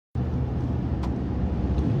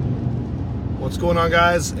What's going on,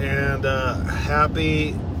 guys? And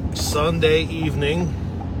happy Sunday evening.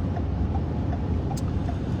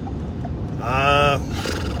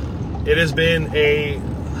 It has been a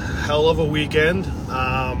hell of a weekend.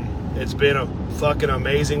 It's been a fucking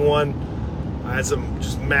amazing one. I had some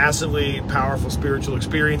just massively powerful spiritual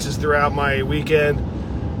experiences throughout my weekend.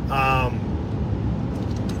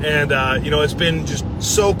 It's been just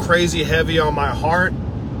so crazy heavy on my heart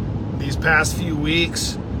these past few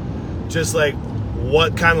weeks. Just like,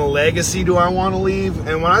 what kind of legacy do I want to leave?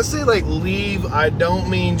 And when I say like leave, I don't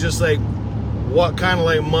mean just like what kind of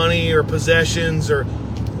like money or possessions or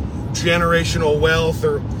generational wealth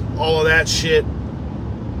or all of that shit.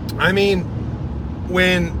 I mean,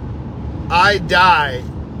 when I die,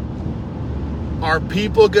 are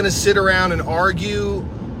people going to sit around and argue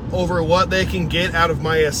over what they can get out of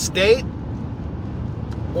my estate?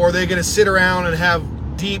 Or are they going to sit around and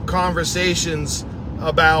have deep conversations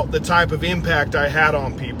about the type of impact I had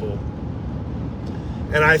on people?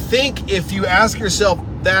 And I think if you ask yourself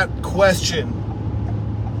that question,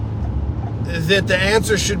 that the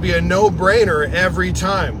answer should be a no-brainer every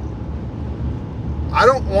time. I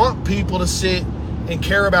don't want people to sit and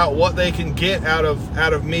care about what they can get out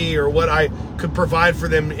of me or what I could provide for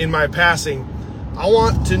them in my passing. I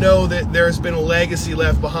want to know that there's been a legacy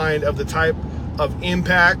left behind of the type of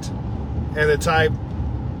impact and the type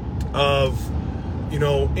of,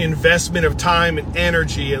 investment of time and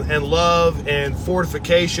energy and love and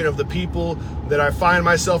fortification of the people that I find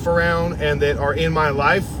myself around and that are in my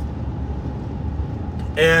life.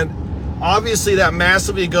 And obviously that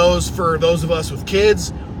massively goes for those of us with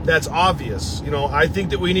kids. That's obvious. I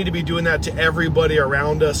think that we need to be doing that to everybody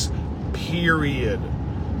around us, period.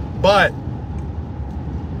 But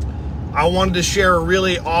I wanted to share a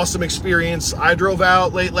really awesome experience. I drove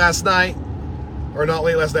out late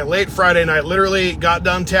Friday night, literally got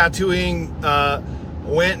done tattooing,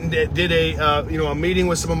 went and did a meeting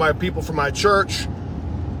with some of my people from my church,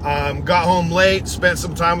 got home late, spent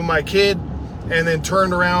some time with my kid, and then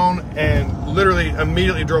turned around and literally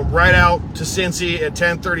immediately drove right out to Cincy at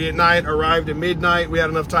 10:30 at night, arrived at midnight. We had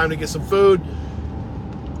enough time to get some food,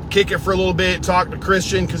 kick it for a little bit, talk to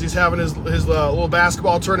Christian because he's having his little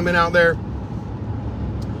basketball tournament out there.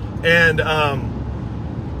 And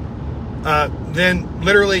then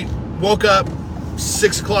literally woke up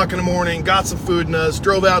 6 o'clock in the morning, got some food in us,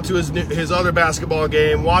 drove out to his other basketball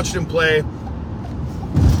game, watched him play,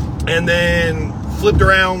 and then flipped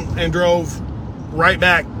around and drove right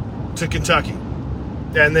back to Kentucky.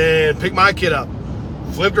 And then picked my kid up,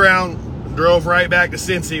 flipped around, drove right back to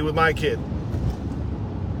Cincy with my kid.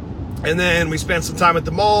 And then we spent some time at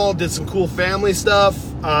the mall, did some cool family stuff.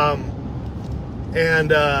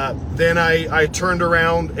 Then I turned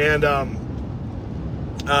around and,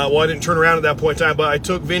 I didn't turn around at that point in time, but I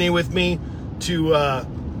took Vinny with me to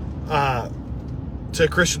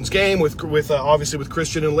Christian's game with obviously with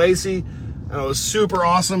Christian and Lacey. And it was super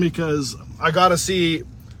awesome because I got to see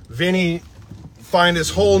Vinny find this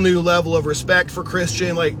whole new level of respect for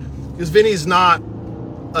Christian. Because Vinny's not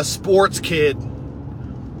a sports kid,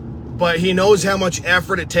 but he knows how much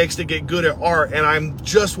effort it takes to get good at art. And I'm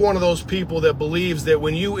just one of those people that believes that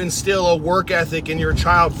when you instill a work ethic in your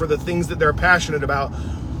child for the things that they're passionate about,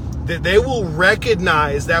 that they will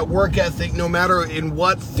recognize that work ethic no matter in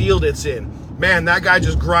what field it's in. Man, that guy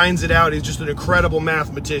just grinds it out. He's just an incredible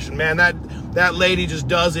mathematician. Man, that lady just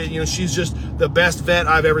does it. She's just the best vet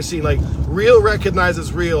I've ever seen. Real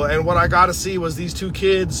recognizes real. And what I got to see was these two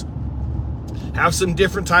kids have some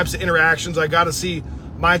different types of interactions. I got to see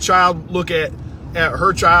my child look at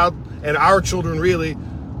her child and our children really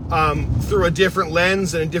through a different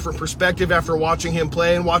lens and a different perspective after watching him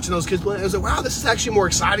play and watching those kids play. I was like, wow, this is actually more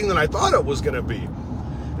exciting than I thought it was going to be.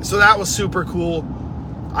 And so that was super cool.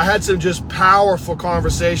 I had some just powerful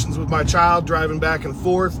conversations with my child driving back and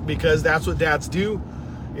forth because that's what dads do,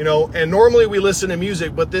 and normally we listen to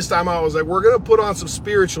music, but this time I was like, we're going to put on some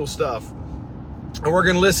spiritual stuff and we're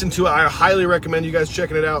going to listen to it. I highly recommend you guys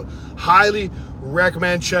checking it out. Highly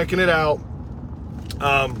recommend checking it out.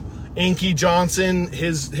 Inky Johnson,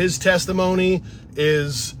 his testimony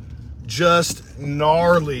is just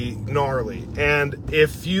gnarly. And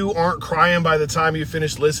if you aren't crying by the time you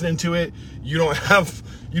finish listening to it, you don't have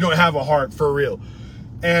a heart for real.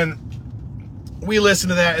 And we listened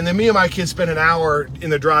to that, and then me and my kids spent an hour in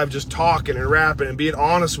the drive just talking and rapping and being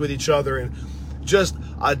honest with each other, and just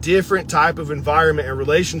a different type of environment and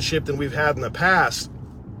relationship than we've had in the past.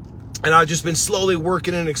 And I've just been slowly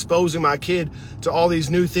working and exposing my kid to all these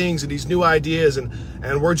new things and these new ideas, and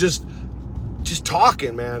we're just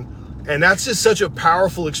talking, man. And that's just such a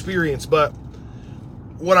powerful experience. But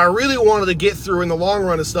what I really wanted to get through in the long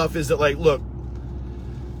run of stuff is that, look,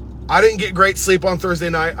 I didn't get great sleep on Thursday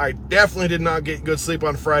night. I definitely did not get good sleep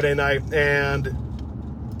on Friday night, and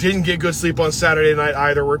didn't get good sleep on Saturday night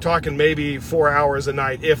either. We're talking maybe 4 hours a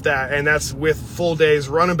night, if that, and that's with full days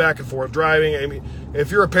running back and forth, driving. I mean,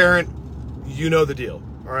 if you're a parent, you know the deal,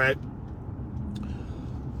 all right?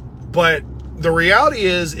 But the reality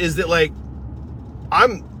is that, like,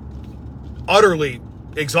 I'm utterly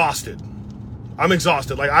exhausted. I'm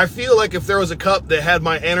exhausted. Like, I feel like if there was a cup that had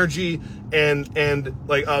my energy and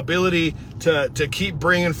like ability to keep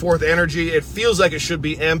bringing forth energy, it feels like it should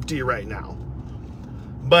be empty right now.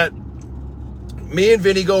 But me and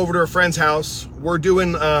Vinny go over to a friend's house. We're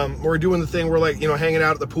doing the thing. We're, like, you know, hanging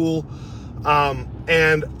out at the pool.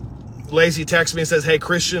 And Lacey texts me and says, "Hey,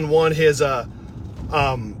 Christian won his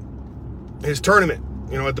tournament,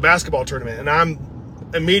 you know, at the basketball tournament." And I'm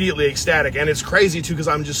immediately ecstatic. And it's crazy too, because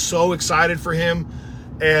I'm just so excited for him.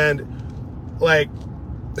 And, like,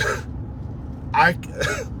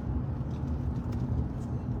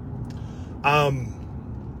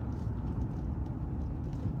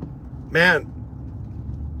 man,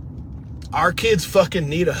 our kids fucking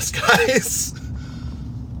need us, guys.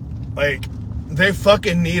 Like, they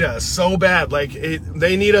fucking need us so bad. Like,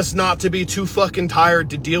 they need us not to be too fucking tired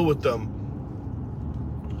to deal with them.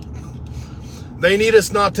 They need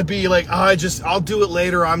us not to be like, oh, I'll do it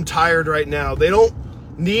later, I'm tired right now. They don't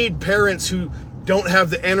need parents who don't have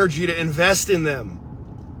the energy to invest in them.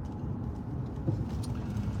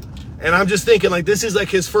 And I'm just thinking, like, this is like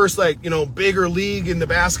his first, like, you know, bigger league in the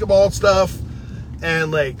basketball stuff. And,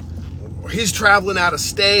 like, he's traveling out of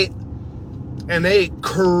state. And they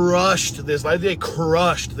crushed this. Like, they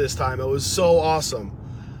crushed this time. It was so awesome.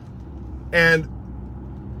 And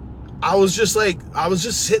I was just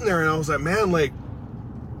sitting there and I was like, man, like,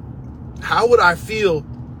 how would I feel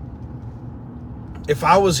if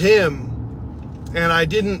I was him and I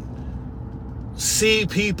didn't see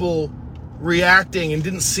people reacting and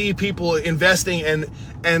didn't see people investing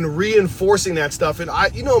and reinforcing that stuff. And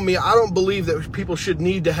you know me, I don't believe that people should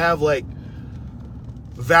need to have, like,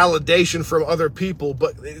 validation from other people,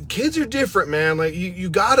 but kids are different, man. Like, you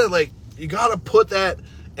gotta put that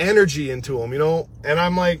energy into them, you know? And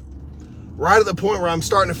I'm, like, right at the point where I'm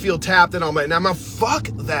starting to feel tapped, and I'm like, now, fuck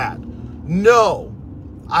that. No,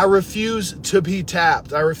 I refuse to be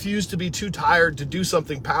tapped. I refuse to be too tired to do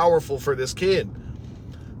something powerful for this kid.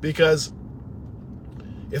 Because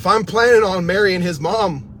if I'm planning on marrying his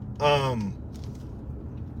mom,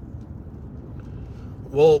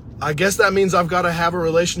 well, I guess that means I've got to have a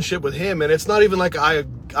relationship with him. And it's not even like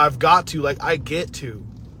I've got to, like, I get to.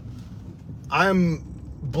 I'm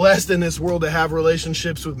blessed in this world to have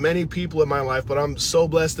relationships with many people in my life, but I'm so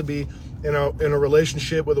blessed to be in a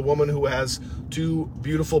relationship with a woman who has 2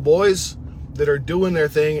 beautiful boys that are doing their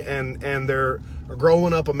thing and they're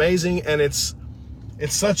growing up amazing. And it's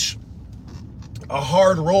such a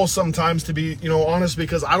hard role sometimes, to be, you know, honest,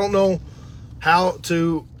 because I don't know how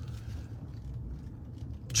to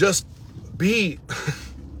just be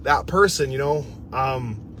that person, you know.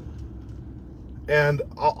 And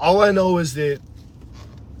all I know is that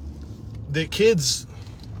the kids,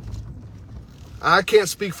 I can't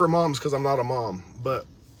speak for moms because I'm not a mom, but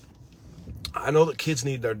I know that kids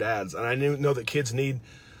need their dads, and I know that kids need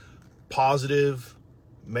positive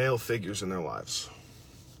male figures in their lives.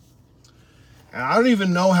 And I don't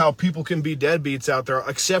even know how people can be deadbeats out there,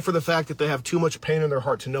 except for the fact that they have too much pain in their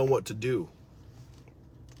heart to know what to do.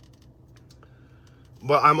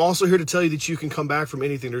 But I'm also here to tell you that you can come back from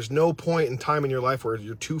anything. There's no point in time in your life where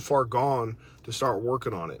you're too far gone to start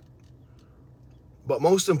working on it. But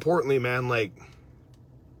most importantly, man, like,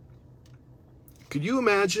 could you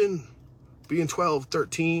imagine being 12,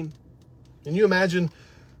 13? Can you imagine,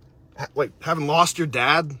 like, having lost your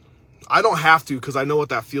dad? I don't have to, because I know what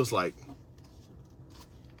that feels like.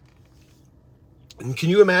 And can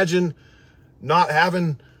you imagine not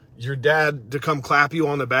having your dad to come clap you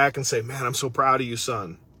on the back and say, man, I'm so proud of you,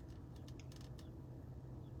 son?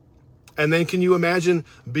 And then can you imagine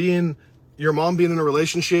your mom being in a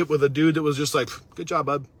relationship with a dude that was just like, good job,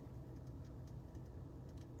 bud?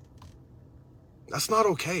 That's not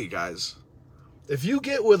okay, guys. If you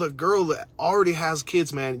get with a girl that already has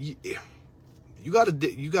kids, man, you gotta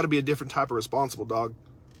be a different type of responsible dog.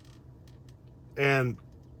 And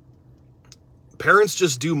parents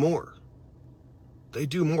just do more. They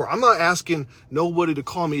do more. I'm not asking nobody to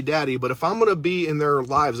call me daddy, but if I'm going to be in their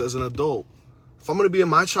lives as an adult, if I'm going to be in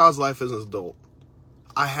my child's life as an adult,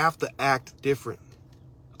 I have to act different.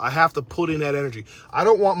 I have to put in that energy. I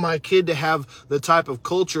don't want my kid to have the type of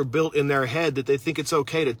culture built in their head that they think it's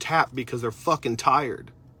okay to tap because they're fucking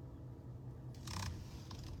tired.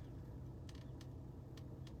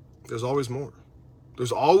 There's always more.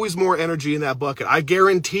 There's always more energy in that bucket. I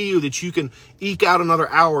guarantee you that you can eke out another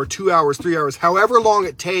hour, 2 hours, 3 hours, however long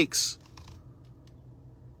it takes.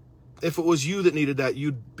 If it was you that needed that,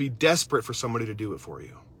 you'd be desperate for somebody to do it for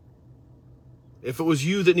you. If it was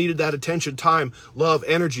you that needed that attention, time, love,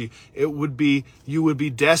 energy, you would be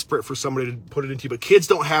desperate for somebody to put it into you. But kids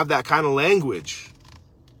don't have that kind of language.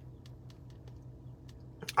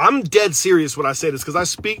 I'm dead serious when I say this, because I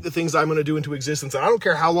speak the things I'm going to do into existence. And I don't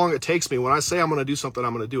care how long it takes me. When I say I'm going to do something,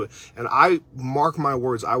 I'm going to do it. And I mark my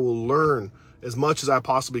words, I will learn as much as I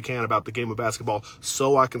possibly can about the game of basketball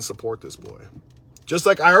so I can support this boy. Just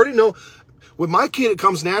like I already know, with my kid, it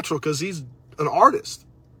comes natural because he's an artist.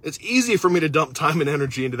 It's easy for me to dump time and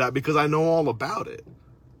energy into that because I know all about it.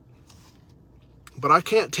 But I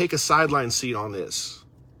can't take a sideline seat on this.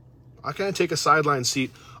 I can't take a sideline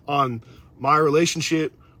seat on my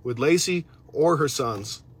relationship with Lacey or her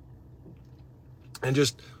sons and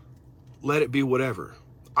just let it be whatever.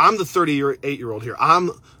 I'm the 38-year-old here. I'm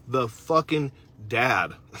the fucking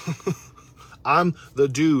dad. I'm the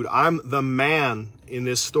dude. I'm the man in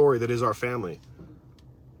this story that is our family.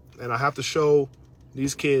 And I have to show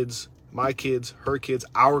these kids, my kids, her kids,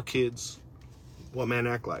 our kids, what men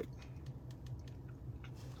act like.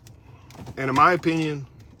 And in my opinion,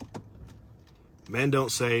 men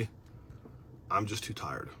don't say, I'm just too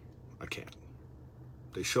tired. I can't.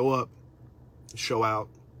 They show up, show out,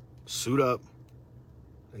 suit up,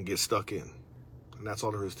 and get stuck in. And that's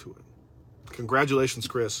all there is to it. Congratulations,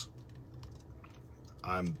 Chris.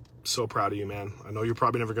 I'm so proud of you, man. I know you're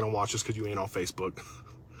probably never going to watch this because you ain't on Facebook.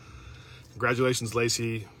 Congratulations,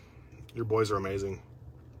 Lacey. Your boys are amazing.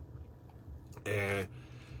 And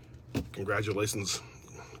congratulations,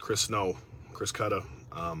 Chris Snow, Chris Cutta.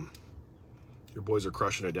 Your boys are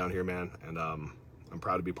crushing it down here, man. And I'm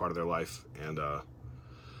proud to be part of their life. And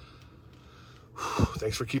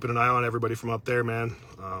thanks for keeping an eye on everybody from up there, man.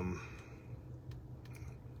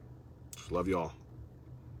 Just love y'all.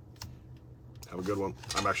 Have a good one.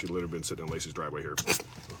 I'm actually literally been sitting in Lacey's driveway here.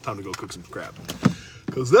 Time to go cook some crab.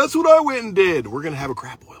 Because that's what I went and did. We're going to have a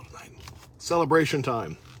crab boil tonight. Celebration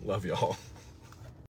time. Love y'all.